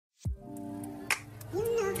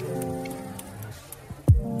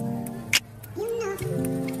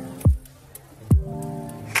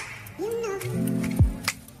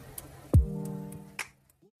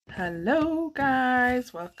Hello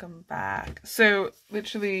guys, welcome back. So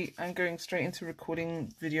literally I'm going straight into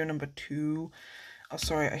recording video number 2. Oh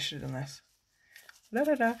sorry, I should have done this.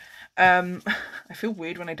 I feel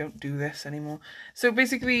weird when I don't do this anymore. So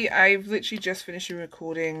basically I've literally just finished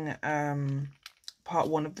recording part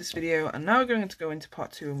 1 of this video, and now we're going to go into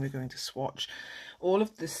part 2 and we're going to swatch all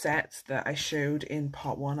of the sets that I showed in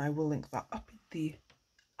part 1. I will link that up in the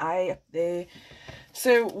eye up there.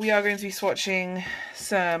 So we are going to be swatching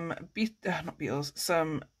some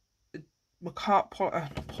some MAKARTT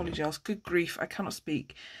not polygels, good grief, I cannot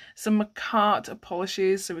speak, some MAKARTT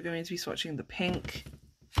polishes. So we're going to be swatching the pink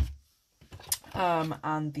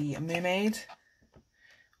and the mermaid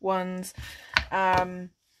ones,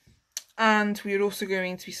 and we're also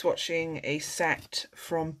going to be swatching a set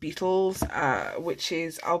from Beetles, which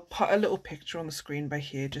is, I'll put a little picture on the screen by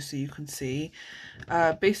here just so you can see.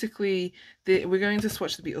 Basically, we're going to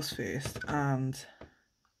swatch the Beetles first, and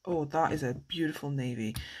oh, that is a beautiful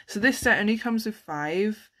navy. So this set only comes with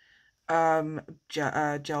 5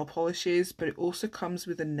 gel polishes, but it also comes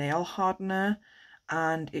with a nail hardener,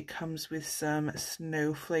 and it comes with some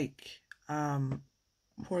snowflake, what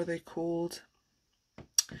are they called?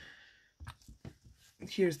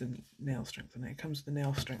 Here's the nail strengthener. It comes with the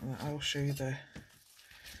nail strengthener. I will show you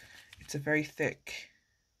it's a very thick,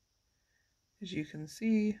 as you can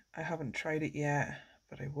see. I haven't tried it yet,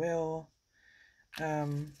 but I will.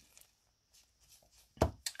 And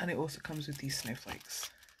it also comes with these snowflakes.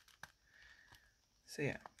 So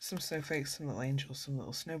yeah, some snowflakes, some little angels, some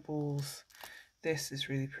little snowballs. This is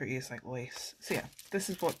really pretty. It's like lace. So yeah, this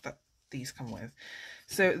is what these come with.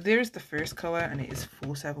 So there's the first colour, and it is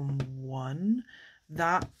 471.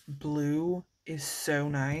 That blue is so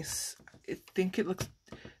nice. I think it looks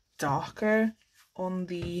darker on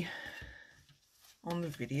the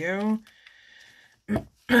video, but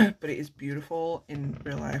it is beautiful in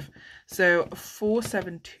real life. So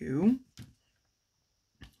 472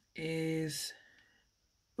 is,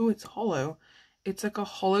 oh, it's hollow. It's like a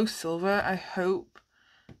hollow silver. I hope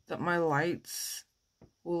that my lights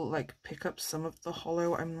will like pick up some of the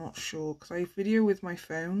hollow. I'm not sure because I video with my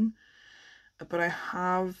phone, but I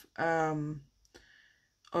have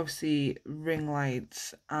obviously ring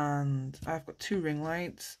lights, and I've got 2 ring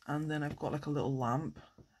lights, and then I've got like a little lamp,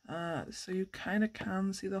 so you kind of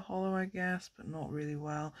can see the hollow, I guess, but not really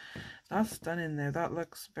well. That's stunning though.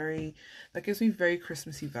 That gives me very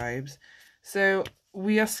Christmassy vibes. So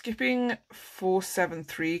we are skipping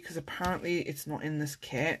 473 because apparently it's not in this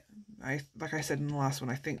kit. Like I said in the last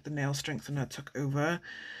one, I think the nail strengthener took over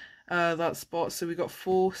that spot. So we got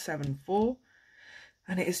 474,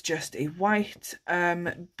 and it is just a white.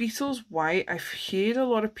 Beetles white, I've heard a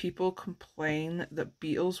lot of people complain that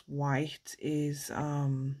Beetles white is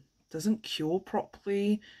doesn't cure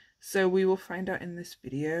properly, so we will find out in this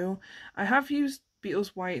video. I have used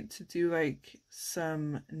Beetles white to do like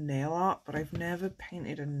some nail art, but I've never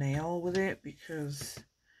painted a nail with it because,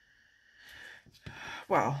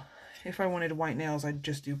 well, if I wanted white nails I'd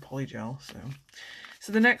just do polygel.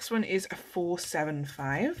 So the next one is a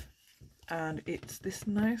 475, and it's this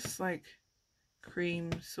nice like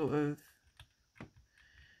cream sort of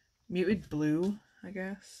muted blue, I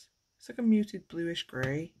guess. It's like a muted bluish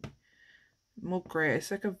grey, more grey.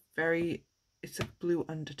 It's like it's a blue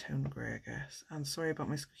undertone grey, I guess. And sorry about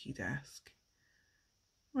my squeaky desk,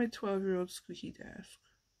 my 12-year-old squeaky desk.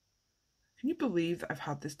 Can you believe that I've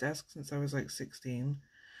had this desk since I was like 16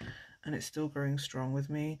 and it's still growing strong with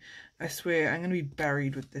me? I swear I'm going to be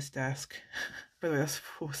buried with this desk. By the way, that's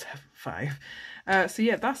 475. So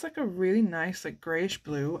yeah, that's like a really nice like greyish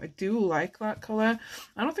blue. I do like that colour.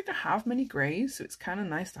 I don't think I have many greys, so it's kind of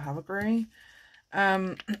nice to have a grey.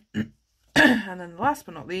 And then last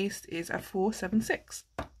but not least is a 476.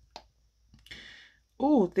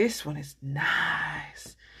 Oh, this one is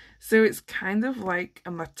nice. So it's kind of like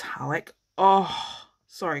a metallic. Oh,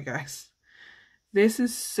 sorry guys. This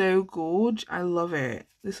is so gorge. I love it.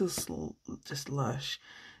 This is just lush.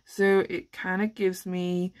 So it kind of gives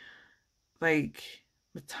me like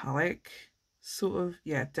metallic sort of,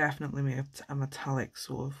 yeah, definitely a metallic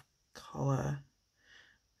sort of colour.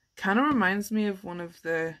 Kind of reminds me of one of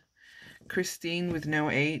the Christine with no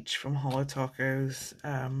H from Hollow Taco's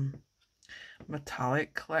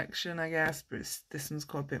metallic collection, I guess, but this one's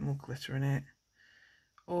got a bit more glitter in it.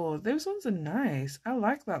 Oh, those ones are nice. I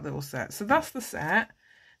like that little set. So that's the set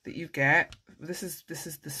that you get. This is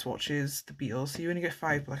the swatches, the Beetles. So you only get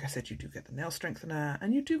 5, but like I said, you do get the nail strengthener,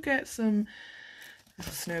 and you do get some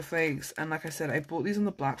little snowflakes. And like I said, I bought these on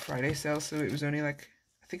the Black Friday sale, so it was only like,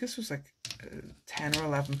 I think this was like £10 or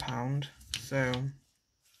 £11. So,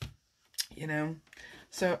 you know,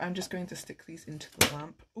 So I'm just going to stick these into the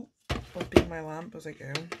lamp. Oh, bumping my lamp as I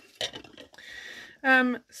go.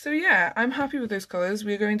 So yeah, I'm happy with those colours.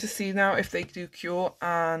 We're going to see now if they do cure,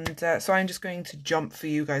 and so I'm just going to jump for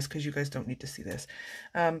you guys because you guys don't need to see this.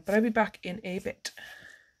 But I'll be back in a bit.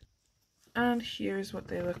 And here's what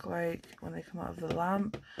they look like when they come out of the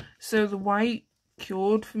lamp. So the white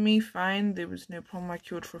cured for me fine. There was no problem. I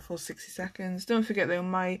cured for a full 60 seconds. Don't forget though,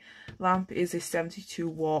 my lamp is a 72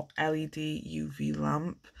 watt LED UV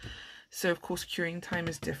lamp. So of course curing time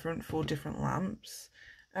is different for different lamps.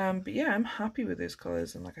 But yeah, I'm happy with those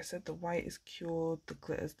colours, and like I said, the white is cured, the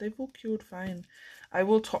glitters, they've all cured fine. I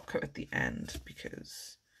will top coat at the end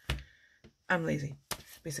because I'm lazy,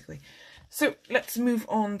 basically. So let's move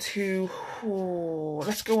on to,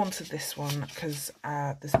 let's go on to this one, because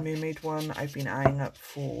this mermaid one I've been eyeing up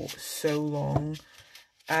for so long.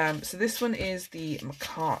 So this one is the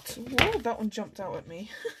MAKARTT. Whoa, that one jumped out at me.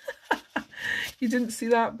 You didn't see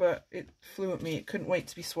that, but it flew at me. It couldn't wait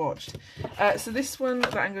to be swatched. So this one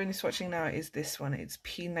that I'm going to be swatching now is this one. It's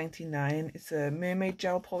P99. It's a mermaid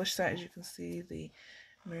gel polish set, as you can see. The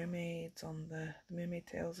mermaids on the mermaid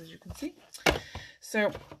tails, as you can see.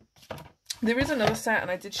 So there is another set, and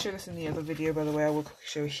I did show this in the other video, by the way. I will quickly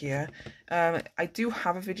show here. I do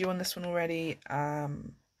have a video on this one already.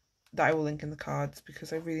 That I will link in the cards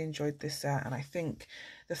because I really enjoyed this set, and I think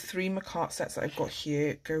the 3 MAKARTT sets that I've got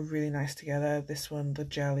here go really nice together. This one, the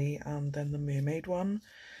jelly, and then the mermaid one.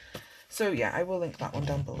 So yeah, I will link that one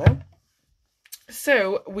down below.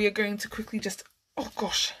 So we are going to quickly just, oh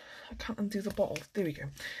gosh, I can't undo the bottle. There we go.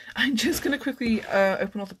 I'm just going to quickly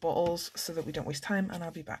open all the bottles so that we don't waste time, and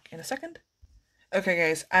I'll be back in a second. Okay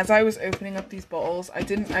guys, as I was opening up these bottles, I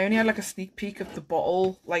only had like a sneak peek of the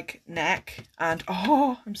bottle like neck, and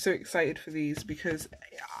oh, I'm so excited for these because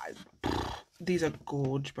these are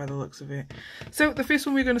gorge by the looks of it. So the first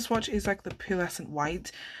one we're going to swatch is like the pearlescent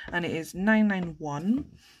white, and it is 991.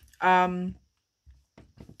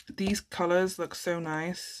 These colours look so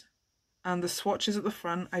nice, and the swatches at the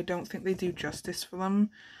front, I don't think they do justice for them.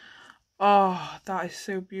 Oh, that is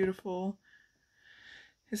so beautiful.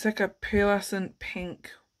 It's like a pearlescent pink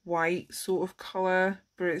white sort of colour,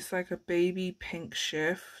 but it's like a baby pink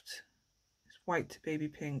shift. It's white to baby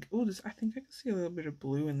pink. Oh, I think I can see a little bit of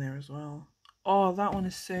blue in there as well. Oh, that one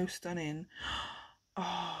is so stunning.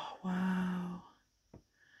 Oh, wow.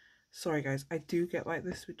 Sorry guys, I do get like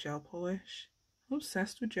this with gel polish. I'm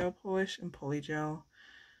obsessed with gel polish and polygel.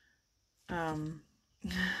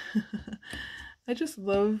 I just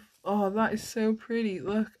love, oh, that is so pretty.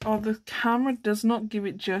 Look, oh, the camera does not give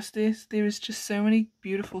it justice. There is just so many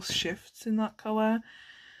beautiful shifts in that colour.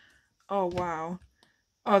 Oh, wow.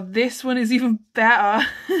 Oh, this one is even better.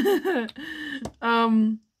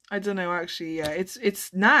 I don't know, actually. Yeah,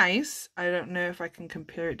 it's nice. I don't know if I can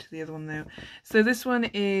compare it to the other one though. So this one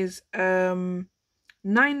is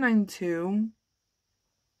 992,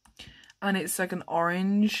 and it's like an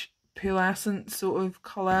orange pearlescent sort of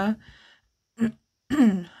colour.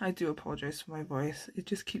 I do apologise for my voice. It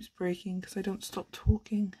just keeps breaking because I don't stop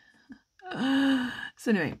talking. So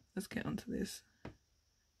anyway, let's get on to this. I'm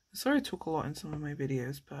sorry I talk a lot in some of my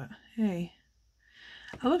videos, but hey,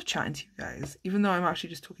 I love chatting to you guys, even though I'm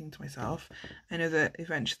actually just talking to myself. I know that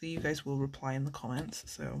eventually you guys will reply in the comments,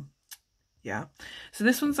 so yeah. So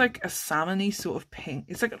this one's like a salmony sort of pink.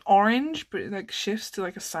 It's like an orange, but it like shifts to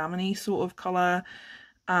like a salmony sort of colour,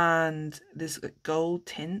 and there's like gold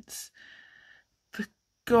tints.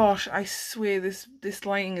 Gosh, I swear this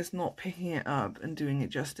lighting is not picking it up and doing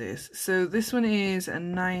it justice. So this one is a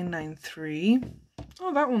 993.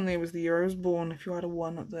 Oh, that one there was the year I was born, if you had a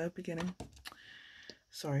 1 at the beginning.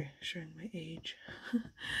 Sorry, showing my age.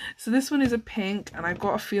 So this one is a pink, and I've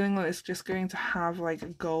got a feeling that it's just going to have like a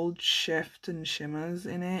gold shift and shimmers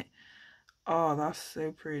in it. Oh, that's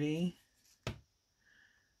so pretty.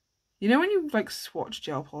 You know when you like swatch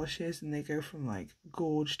gel polishes and they go from like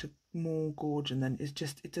gorge to more gorge, and then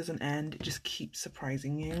it doesn't end, it just keeps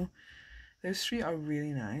surprising you. Those 3 are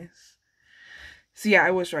really nice. So yeah,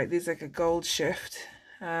 I was right, there's like a gold shift.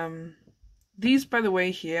 These, by the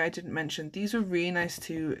way, here I didn't mention, these are really nice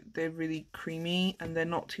too. They're really creamy, and they're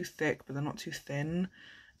not too thick, but they're not too thin.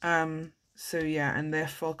 So yeah, and they're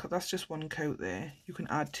full coat. That's just 1 coat there. You can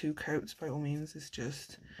add 2 coats by all means. It's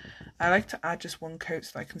just, I like to add just 1 coat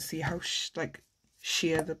so that I can see how like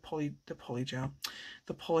sheer the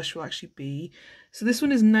polish will actually be. So this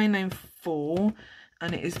one is 994,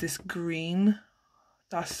 and it is this green.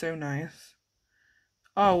 That's so nice.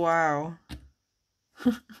 Oh wow.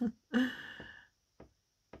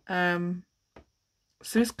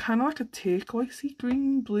 So it's kind of like a turquoisey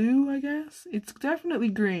green blue, I guess. It's definitely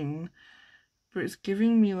green, but it's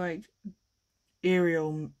giving me like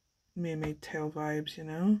Ariel mermaid tail vibes, you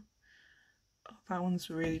know. Oh, that one's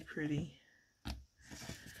really pretty.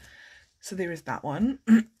 So there is that one.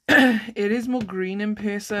 It is more green in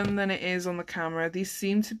person than it is on the camera. These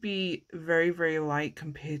seem to be very, very light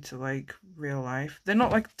compared to like real life. They're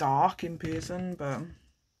not like dark in person, but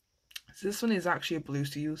so this one is actually a blue,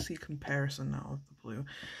 so you'll see comparison now of the blue.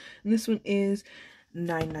 And this one is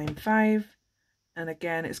 $9.95, and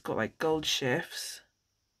again it's got like gold shifts.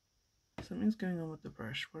 Something's going on with the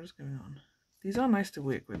brush. What is going on? These are nice to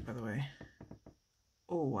work with, by the way.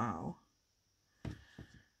 Oh wow.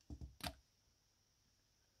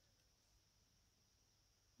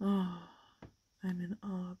 Oh, I'm in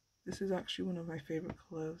awe. This is actually one of my favorite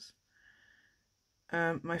colours.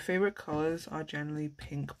 My favourite colours are generally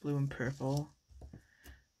pink, blue and purple.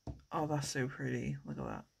 Oh, that's so pretty. Look at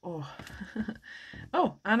that. Oh,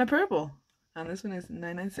 oh, and a purple. And this one is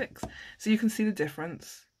 $9.96. So you can see the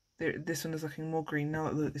difference. This one is looking more green now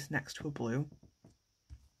that it's next to a blue.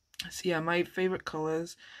 So yeah, my favourite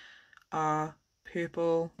colours are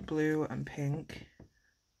purple, blue and pink.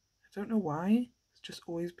 I don't know why. It's just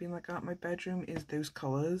always been like that. My bedroom is those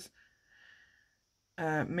colours.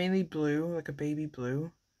 Mainly blue, like a baby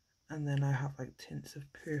blue. And then I have like tints of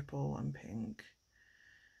purple and pink.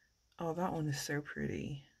 Oh, that one is so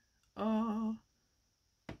pretty. Oh.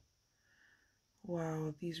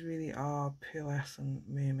 Wow, these really are pearlescent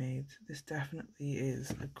mermaids. This definitely is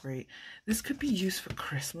a great... This could be used for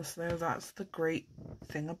Christmas though. That's the great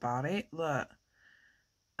thing about it. Look.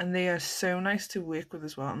 And they are so nice to work with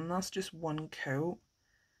as well. And that's just one coat.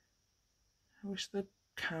 I wish the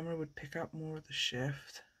camera would pick up more of the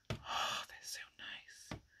shift. Oh, they're so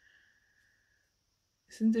nice.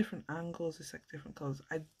 It's in different angles, it's like different colours.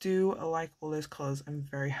 I do like all those colours. I'm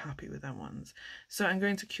very happy with them ones. So I'm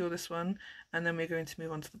going to cure this one and then we're going to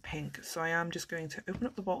move on to the pink. So I am just going to open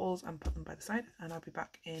up the bottles and put them by the side and I'll be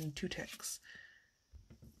back in 2 ticks.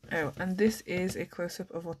 Oh, and this is a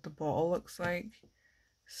close-up of what the bottle looks like.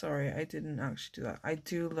 Sorry, I didn't actually do that. I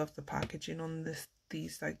do love the packaging on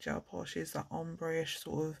these like gel polishes, that ombre-ish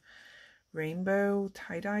sort of rainbow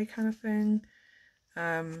tie-dye kind of thing.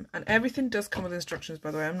 And everything does come with instructions,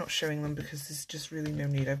 by the way. I'm not showing them because there's just really no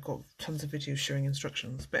need. I've got tons of videos showing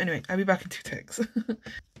instructions. But anyway, I'll be back in 2 ticks.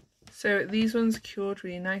 So these ones cured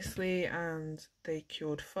really nicely and they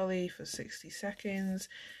cured fully for 60 seconds.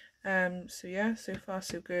 So yeah, so far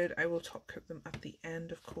so good. I will top coat them at the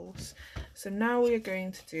end, of course. So now we are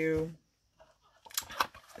going to do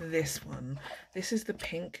this one. This is the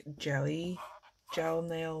Pink Jelly gel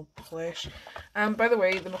nail polish. By the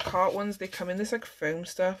way, the MAKARTT ones, they come in this like foam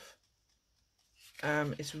stuff.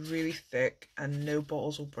 It's really thick and no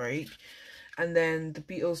bottles will break. And then the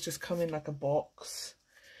Beetles just come in like a box.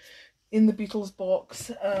 In the Beetles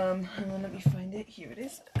box, and then let me find it. Here it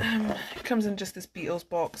is. It comes in just this Beetles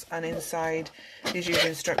box, and inside there's usually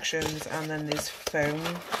instructions, and then there's foam,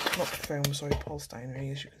 not foam, sorry,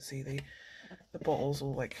 polystyrene. As you can see, the bottles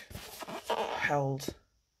all like held.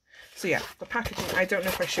 So yeah, the packaging, I don't know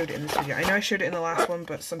if I showed it in this video. I know I showed it in the last one,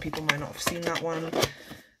 but some people might not have seen that one.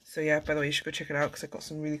 So yeah, by the way, you should go check it out because I've got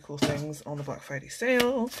some really cool things on the Black Friday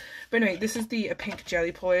sale. But anyway, this is the Pink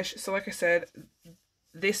Jelly polish. So like I said,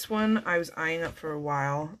 this one I was eyeing up for a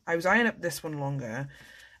while. I was eyeing up this one longer.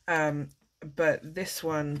 But this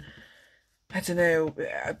one, I don't know,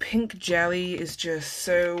 Pink Jelly is just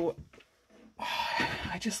so... Oh,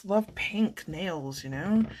 I just love pink nails, you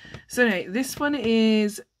know? So anyway, this one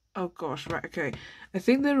is... Oh gosh, right, okay. I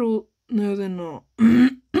think they're all... No, they're not.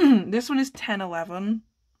 This one is 1011.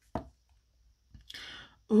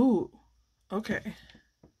 Ooh, okay.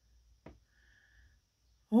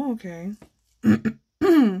 Oh, okay.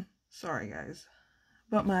 Sorry guys,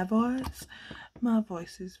 but my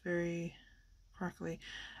voice is very crackly.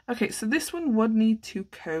 Okay, so this one would need 2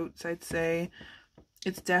 coats, I'd say.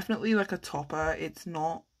 It's definitely like a topper. It's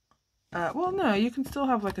not well, no, you can still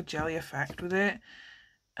have like a jelly effect with it,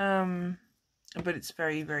 but it's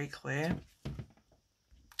very, very clear,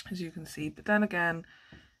 as you can see. But then again,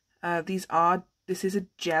 this is a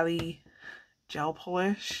gel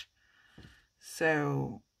polish,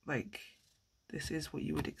 so like this is what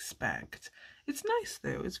you would expect. It's nice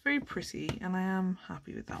though, it's very pretty, and I am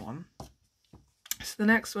happy with that one. So the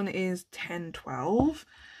next one is 1012,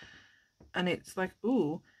 and it's like,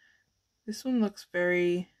 ooh, this one looks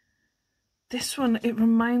very... This one, it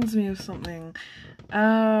reminds me of something.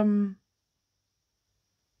 Oh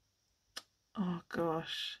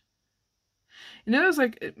gosh. You know those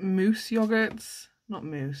like mousse yogurts? Not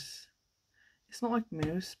mousse. It's not like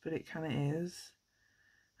mousse, but it kind of is.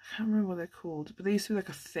 I can't remember what they're called, but they used to be like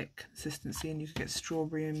a thick consistency and you could get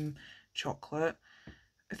strawberry and chocolate.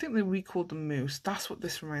 I think they recalled the mousse. That's what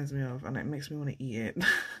this reminds me of, and it makes me want to eat it.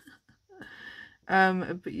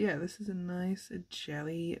 But yeah, this is a nice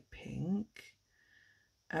jelly pink.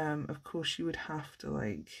 Of course you would have to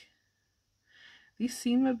like, these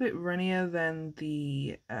seem a bit runnier than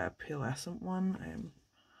the pearlescent one. I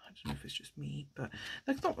don't know if it's just me, but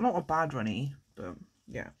like not a bad runny, but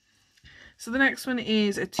yeah. So the next one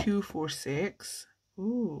is a 246.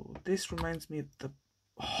 Ooh, this reminds me of the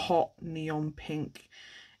hot neon pink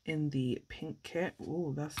in the pink kit.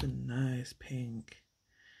 Ooh, that's a nice pink.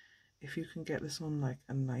 If you can get this on like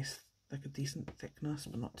a nice, like a decent thickness,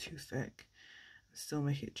 but not too thick, and still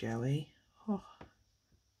make it jelly. Oh,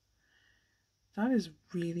 that is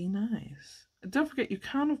really nice. Don't forget, you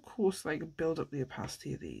can of course like build up the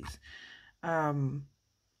opacity of these.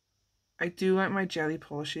 I do like my jelly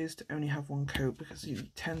polishes to only have one coat, because you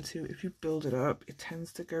tend to, if you build it up, it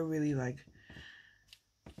tends to go really like,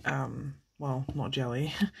 well, not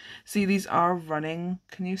jelly. See, these are running.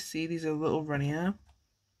 Can you see these are a little runnier?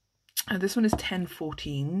 And this one is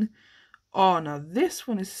 1014. Oh, now this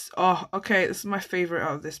one is, oh, okay, this is my favorite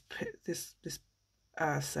out of this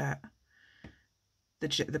set.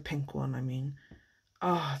 The pink one, I mean.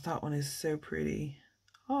 Oh, that one is so pretty.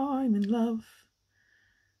 Oh, I'm in love.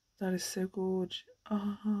 That is so gorgeous.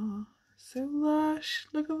 Oh, so lush.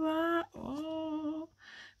 Look at that. Oh.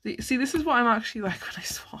 See, this is what I'm actually like when I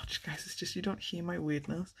swatch, guys. It's just you don't hear my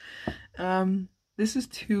weirdness. This is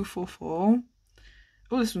 244.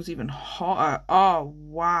 Oh, this one's even hotter. Oh,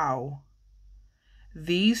 wow.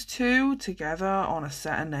 These two together on a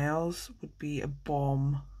set of nails would be a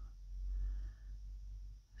bomb.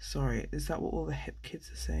 Sorry, is that what all the hip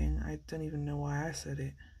kids are saying? I don't even know why I said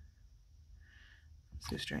it.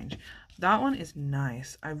 So strange. That one is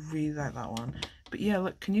nice. I really like that one. But yeah,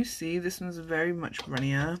 look, can you see this one's very much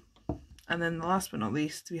runnier? And then last but not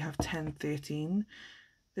least, we have 1013.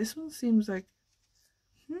 This one seems like,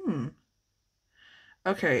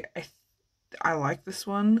 okay, I like this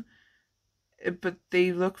one, but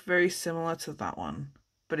they look very similar to that one,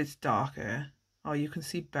 but it's darker. Oh, you can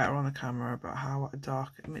see better on the camera about how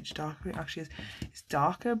much darker it actually is. It's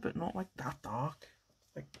darker, but not like that dark.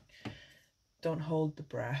 Like, don't hold the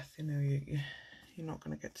breath, you know, you're not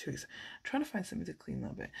going to get too excited. I'm trying to find something to clean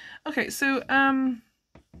that bit. Okay, so,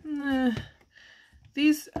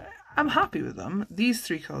 these, I'm happy with them. These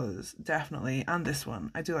three colours, definitely, and this one.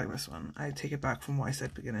 I do like this one. I take it back from what I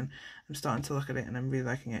said beginning. I'm starting to look at it and I'm really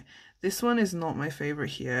liking it. This one is not my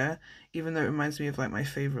favourite here, even though it reminds me of like my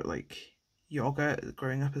favourite like yogurt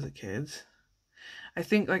growing up as a kid. I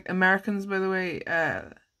think like Americans, by the way,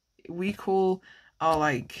 we call our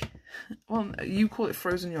like, well, you call it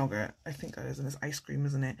frozen yogurt. I think that is, and it's ice cream,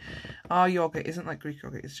 isn't it? Our yogurt isn't like Greek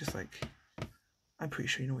yogurt. It's just like, I'm pretty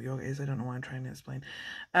sure you know what yogurt is. I don't know why I'm trying to explain.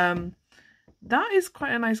 That is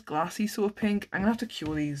quite a nice glassy sort of pink. I'm gonna have to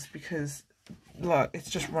cure these because look,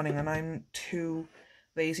 it's just running and I'm too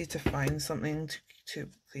lazy to find something to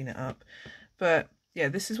clean it up. But yeah,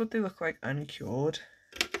 this is what they look like uncured.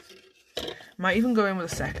 Might even go in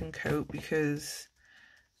with a second coat because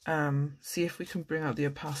see if we can bring out the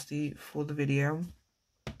opacity for the video.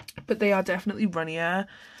 But they are definitely runnier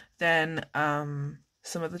than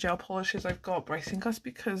some of the gel polishes I've got, but I think that's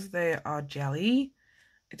because they are jelly.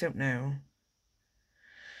 I don't know.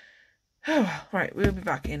 Oh, right, we'll be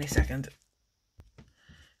back in a second.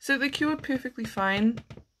 So they cured perfectly fine.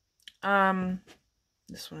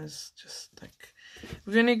 This one is just like,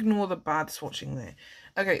 we're going to ignore the bad swatching there.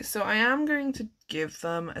 Okay, so I am going to give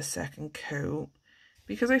them a second coat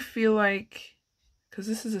because I feel like, because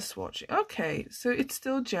this is a swatch. Okay, so it's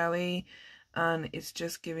still jelly and it's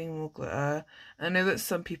just giving more glitter. I know that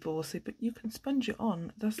some people will say, but you can sponge it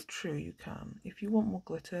on. That's true, you can. If you want more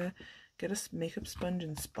glitter, get a makeup sponge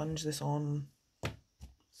and sponge this on.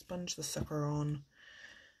 Sponge the sucker on.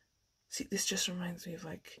 See, this just reminds me of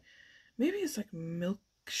like, maybe it's like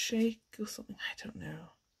milkshake or something. I don't know.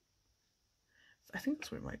 I think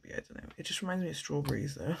that's what it might be. I don't know. It just reminds me of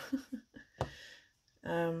strawberries though.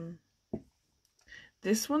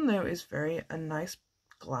 This one though is a nice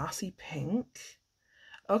glassy pink.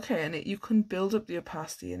 Okay, and you can build up the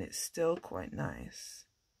opacity and it's still quite nice.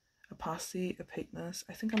 Opacity, opaqueness.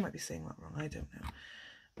 I think I might be saying that wrong. I don't know.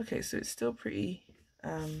 Okay, so it's still pretty.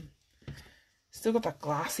 Still got that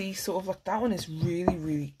glassy sort of like, that one is really,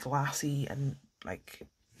 really glassy and like,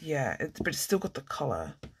 yeah, but it's still got the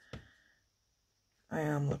colour. I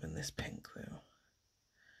am loving this pink though.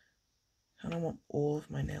 And I want all of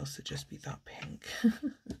my nails to just be that pink.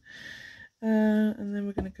 And then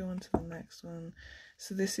we're going to go on to the next one.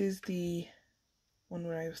 So this is the one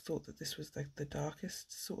where I thought that this was like the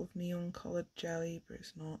darkest sort of neon coloured jelly, but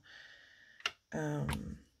it's not. this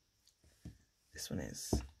one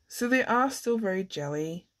is. So they are still very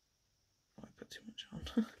jelly. Oh, I put too much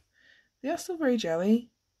on. They are still very jelly.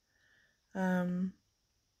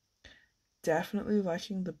 Definitely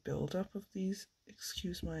liking the build-up of these.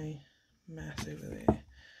 Excuse my mess over there.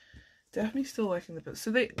 Definitely still liking the build.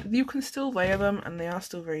 So you can still layer them, and they are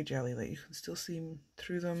still very jelly. Like, you can still see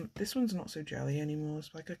through them. This one's not so jelly anymore.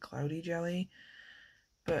 It's like a cloudy jelly.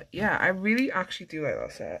 But yeah, I really actually do like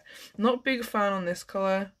that set. Not a big fan on this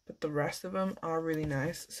colour, but the rest of them are really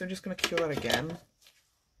nice. So I'm just going to cure that again.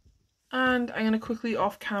 And I'm going to quickly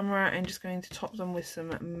off camera and just going to top them with some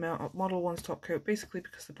Model 1's top coat, basically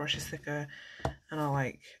because the brush is thicker and I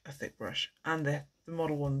like a thick brush. And the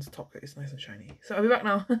Model 1's top coat is nice and shiny. So I'll be back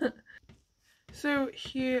now. So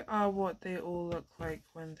here are what they all look like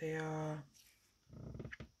when they are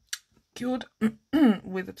cured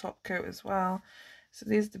with the top coat as well. So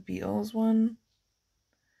there's the Beetles one.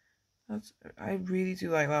 I really do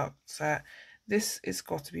like that set. This is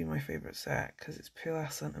got to be my favourite set because it's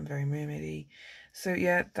pearlescent and very mermaidy. So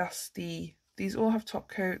yeah, these all have top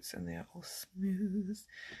coats and they are all smooth.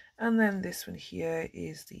 And then this one here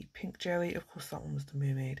is the Pink Jelly. Of course, that one was the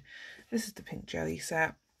mermaid. This is the Pink Jelly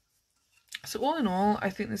set. So all in all, I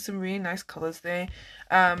think there's some really nice colours there.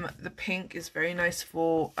 The pink is very nice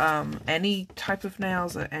for any type of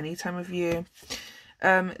nails at any time of year.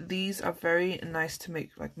 These are very nice to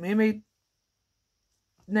make like mermaid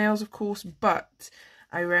nails, of course, but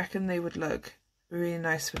I reckon they would look really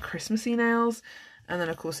nice for Christmassy nails. And then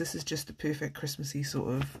of course this is just the perfect Christmassy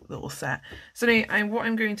sort of little set. So anyway, what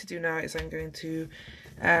I'm going to do now is I'm going to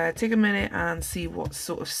take a minute and see what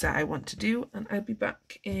sort of set I want to do, and I'll be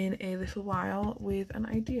back in a little while with an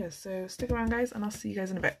idea. So stick around guys, and I'll see you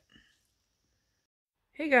guys in a bit.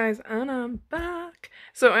 Hey guys, and I'm back.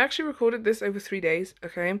 So I actually recorded this over 3 days,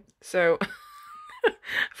 okay? So I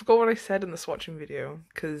forgot what I said in the swatching video,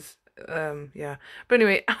 because yeah. But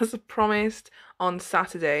anyway, as promised on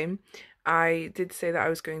Saturday, I did say that I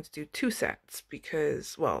was going to do 2 sets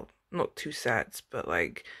because, well, not 2 sets, but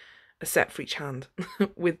like a set for each hand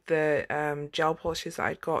with the gel polishes that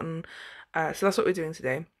I'd gotten. So that's what we're doing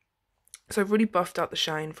today. So I've really buffed out the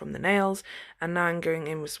shine from the nails, and now I'm going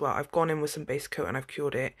in with, well, I've gone in with some base coat and I've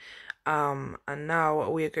cured it. And now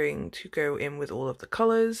we are going to go in with all of the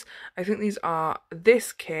colours. I think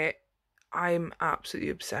this kit I'm absolutely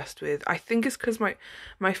obsessed with. I think it's because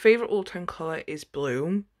my favourite all-time colour is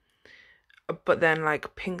blue. But then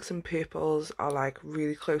like pinks and purples are like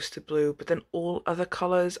really close to blue, but then all other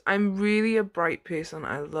colours, I'm really a bright person,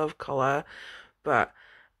 I love colour, but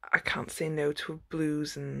I can't say no to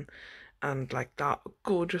blues and like that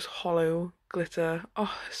gorgeous hollow glitter.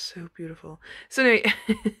 Oh, so beautiful. So anyway,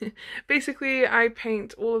 basically I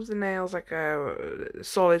paint all of the nails like a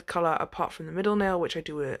solid colour apart from the middle nail, which I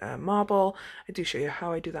do with marble. I do show you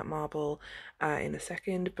how I do that marble in a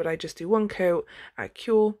second, but I just do 1 coat, I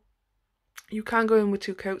cure. You can go in with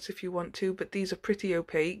 2 coats if you want to, but these are pretty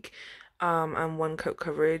opaque, and 1 coat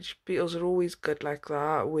coverage. Beetles are always good like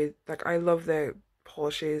that. With like, I love their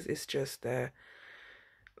polishes. It's just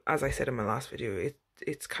as I said in my last video,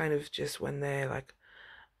 it's kind of just when they're like,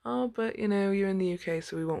 oh, but you know, you're in the UK,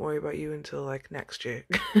 so we won't worry about you until like next year.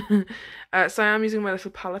 So I am using my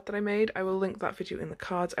little palette that I made. I will link that video in the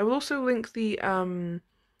cards. I will also link the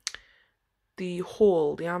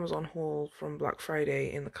haul, the Amazon haul from Black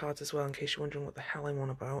Friday in the cards as well, in case you're wondering what the hell I'm on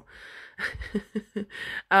about.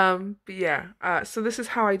 But yeah, so this is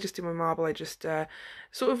how I just do my marble. I just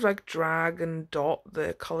sort of like drag and dot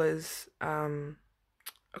the colours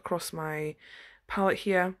across my palette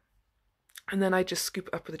here, and then I just scoop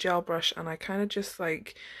it up with a gel brush and I kind of just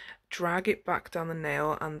like drag it back down the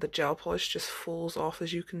nail, and the gel polish just falls off,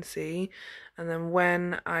 as you can see. And then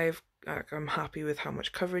when I'm happy with how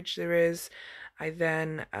much coverage there is, I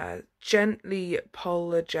then gently pull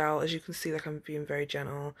the gel, as you can see, like I'm being very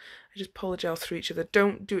gentle. I just pull the gel through each other.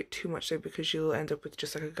 Don't do it too much though, because you'll end up with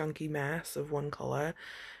just like a gunky mess of one colour.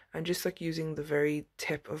 I'm just like using the very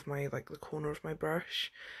tip of my, like the corner of my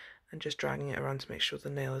brush, and just dragging it around to make sure the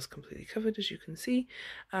nail is completely covered, as you can see.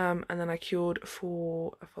 And then I cured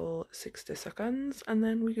for a full 60 seconds, and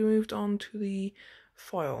then we moved on to the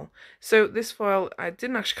foil. So this foil, I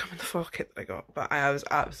didn't actually come in the foil kit that I got, but I was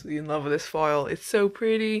absolutely in love with this foil. It's so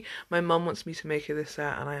pretty. My mum wants me to make her this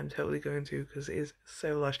set, and I am totally going to, because it is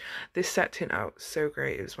so lush. This set turned out so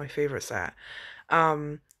great. It was my favourite set.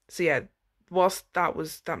 So yeah, whilst that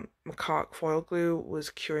MAKARTT foil glue was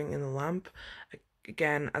curing in the lamp,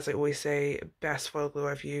 again, as I always say, best foil glue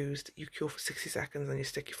I've used. You cure for 60 seconds and you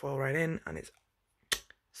stick your foil right in, and it's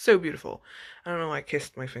so beautiful. I don't know why I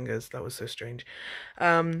kissed my fingers, that was so strange.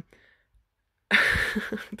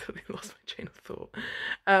 Totally lost my train of thought.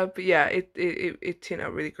 But yeah, it turned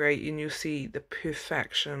out really great, and you'll see the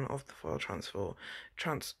perfection of the foil transfer,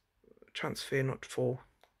 not for.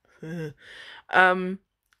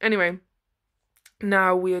 Anyway,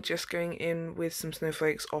 now we are just going in with some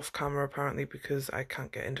snowflakes off camera, apparently, because I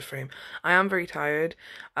can't get into frame. I am very tired.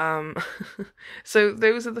 So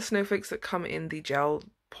those are the snowflakes that come in the gel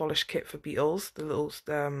polish kit for Beetles, the little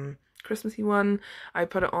Christmassy one. I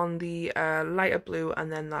put it on the lighter blue,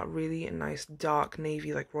 and then that really nice dark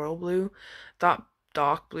navy, like royal blue. That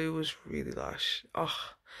dark blue was really lush.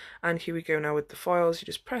 Oh, and here we go now with the foils. You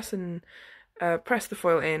just press the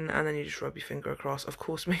foil in, and then you just rub your finger across. Of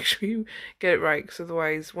course, make sure you get it right, because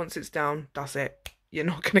otherwise, once it's down, that's it. You're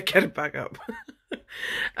not going to get it back up.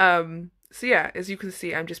 So yeah, as you can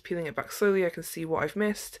see, I'm just peeling it back slowly. I can see what I've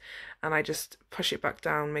missed, and I just push it back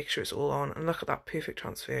down, make sure it's all on, and look at that perfect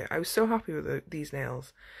transfer. I was so happy with these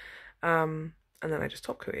nails. And then I just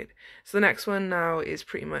top coated. So the next one now is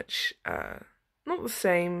pretty much not the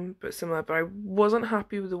same, but similar, but I wasn't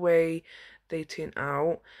happy with the way they turned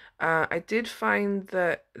out. I did find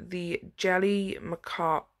that the jelly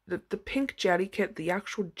MAKARTT, the pink jelly kit, the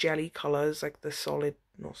actual jelly colours, like the solid,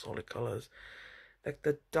 not solid colours, like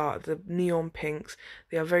the dark, the neon pinks,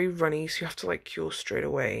 they are very runny, so you have to like cure straight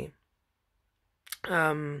away.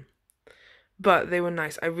 But they were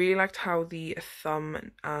nice. I really liked how the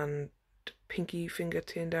thumb and pinky finger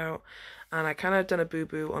turned out, and I kind of done a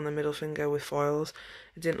boo-boo on the middle finger with foils.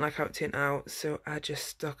 I didn't like how it turned out, so I just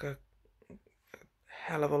stuck a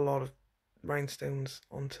hell of a lot of rhinestones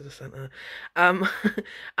onto the center.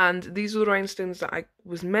 And these were the rhinestones that I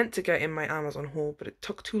was meant to get in my Amazon haul, but it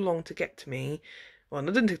took too long to get to me. Well,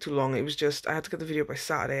 it didn't take too long, it was just I had to get the video by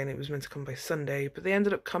Saturday, and it was meant to come by Sunday, but they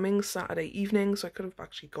ended up coming Saturday evening, so I could have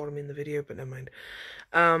actually got them in the video, but never mind.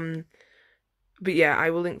 But yeah, I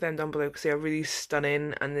will link them down below because they are really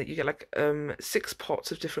stunning, and that you get like 6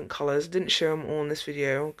 pots of different colours. Didn't show them all in this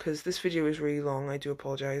video because this video is really long, I do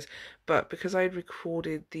apologise, but because I had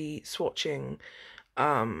recorded the swatching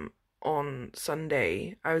on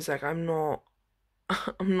Sunday, I was like, I'm not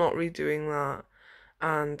redoing that,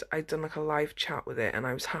 and I'd done like a live chat with it, and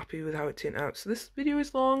I was happy with how it turned out. So this video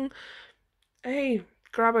is long. Hey,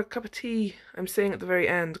 grab a cup of tea. I'm saying at the very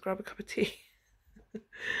end, grab a cup of tea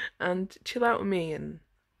and chill out with me, and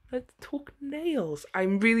let's talk nails.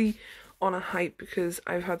 I'm really on a hype because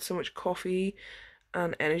I've had so much coffee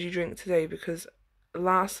and energy drink today, because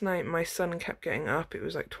last night my son kept getting up. It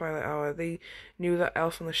was like twilight hour. They knew that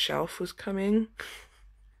Elf on the Shelf was coming.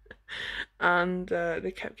 And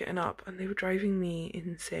they kept getting up, and they were driving me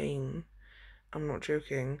insane. I'm not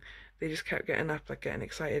joking. They just kept getting up, like getting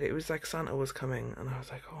excited. It was like Santa was coming, and I was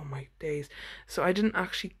like, oh my days. So I didn't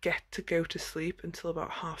actually get to go to sleep until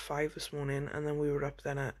about 5:30 this morning, and then we were up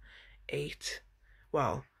then at 8.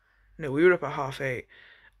 Well, no, we were up at 8:30.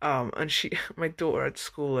 And my daughter had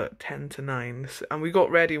school at 10 to 9, and we got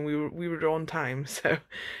ready, and we were on time. So,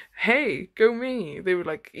 hey, go me! They were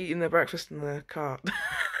like eating their breakfast in the car.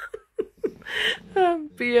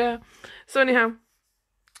 But yeah, so anyhow,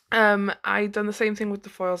 I done the same thing with the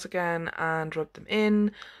foils again and rubbed them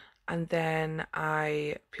in, and then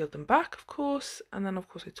I peeled them back, of course, and then of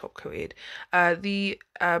course I top coated. The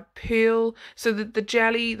peel, so the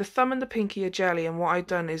jelly, the thumb and the pinky are jelly, and what I'd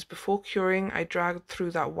done is before curing, I dragged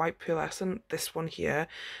through that white pearlescent, this one here,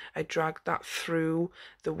 I dragged that through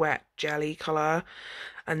the wet jelly colour,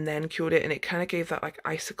 and then cured it, and it kind of gave that like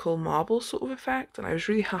icicle marble sort of effect, and I was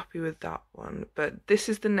really happy with that one. But this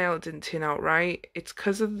is the nail that didn't turn out right. It's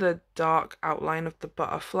because of the dark outline of the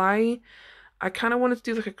butterfly. I kind of wanted to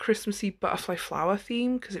do like a Christmassy butterfly flower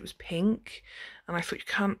theme because it was pink, and I thought you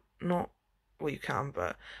can't not, well you can,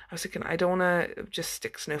 but I was thinking I don't want to just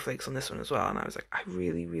stick snowflakes on this one as well, and I was like, I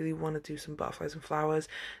really really want to do some butterflies and flowers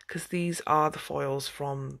because these are the foils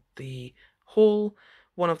from the haul.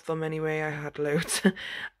 One of them anyway, I had loads.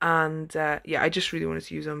 And yeah, I just really wanted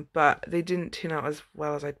to use them, but they didn't turn out as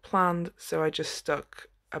well as I'd planned, so I just stuck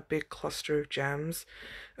a big cluster of gems.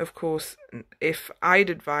 Of course, if I'd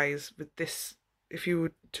advise with this, if you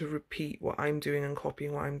were to repeat what I'm doing and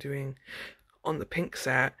copying what I'm doing on the pink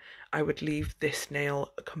set, I would leave this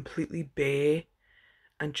nail completely bare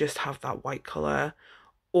and just have that white colour,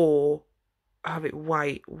 or have it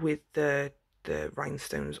white with the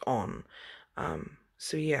rhinestones on.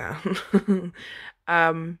 So yeah,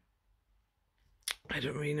 I don't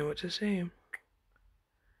really know what to say.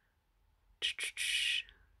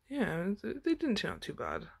 Yeah, they didn't turn out too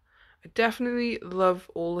bad. I definitely love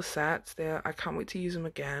all the sets there. I can't wait to use them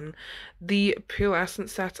again. The pearlescent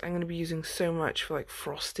sets I'm going to be using so much for like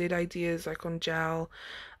frosted ideas, like on gel.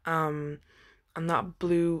 And that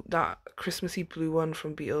blue, that Christmassy blue one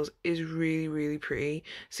from Beetles is really, really pretty.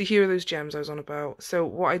 So here are those gems I was on about. So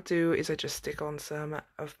what I do is I just stick on some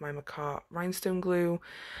of my MAKARTT rhinestone glue,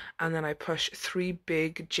 and then I push 3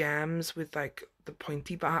 big gems with like the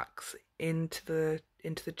pointy backs into the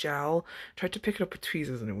gel. Tried to pick it up with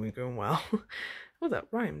tweezers and it wasn't going well. Oh, that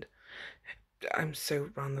rhymed. I'm so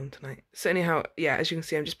random tonight. So anyhow, yeah, as you can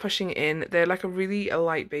see, I'm just pushing in. They're like a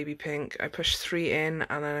light baby pink. I push 3 in,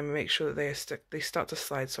 and then I make sure that they start to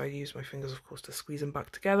slide, so I use my fingers, of course, to squeeze them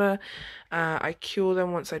back together. I cure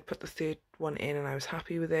them once I'd put the 3rd one in and I was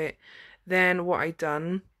happy with it. Then what I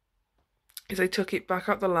done is I took it back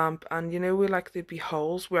up the lamp, and you know where like there'd be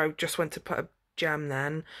holes where I just went to put a gem,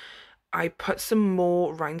 then I put some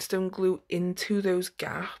more rhinestone glue into those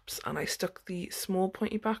gaps, and I stuck the small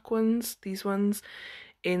pointy back ones, these ones,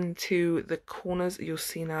 into the corners that you'll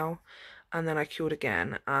see now, and then I cured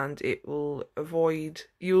again, and you'll avoid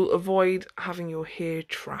having your hair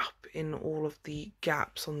trap in all of the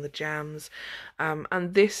gaps on the gems.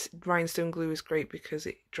 And this rhinestone glue is great because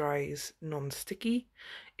it dries non-sticky,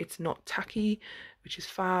 it's not tacky, which is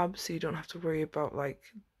fab, so you don't have to worry about like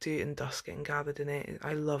dirt and dust getting gathered in it.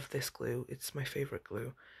 I love this glue, it's my favourite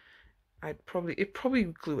glue. It'd probably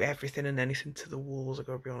glue everything and anything to the walls, I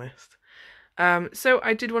gotta be honest. So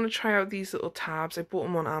I did want to try out these little tabs. I bought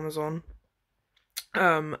them on Amazon,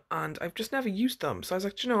 and I've just never used them, so I was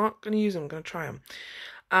like, do you know what, I'm gonna use them, I'm gonna try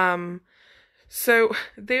them. So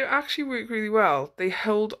they actually work really well. They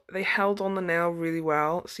held on the nail really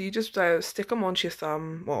well. So you just stick them onto your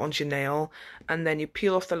thumb or onto your nail, and then you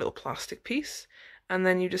peel off the little plastic piece, and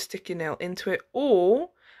then you just stick your nail into it.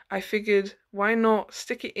 Or I figured, why not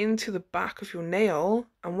stick it into the back of your nail,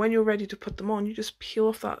 and when you're ready to put them on, you just peel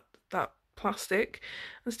off that plastic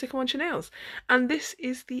and stick them onto your nails. And this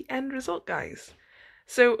is the end result, guys.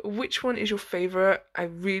 So which one is your favourite? I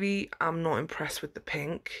really am not impressed with the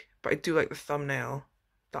pink, but I do like the thumbnail.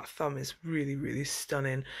 That thumb is really, really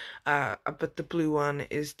stunning. But the blue one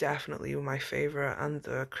is definitely my favourite, and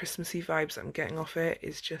the Christmassy vibes that I'm getting off it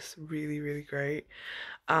is just really, really great.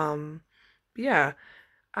 Yeah,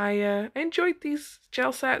 I enjoyed these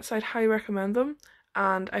gel sets. I'd highly recommend them,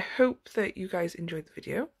 and I hope that you guys enjoyed the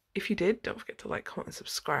video. If you did, don't forget to like, comment, and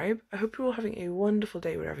subscribe. I hope you're all having a wonderful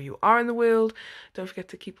day wherever you are in the world. Don't forget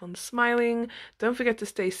to keep on smiling. Don't forget to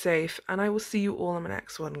stay safe. And I will see you all in my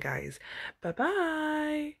next one, guys.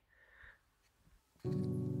 Bye-bye.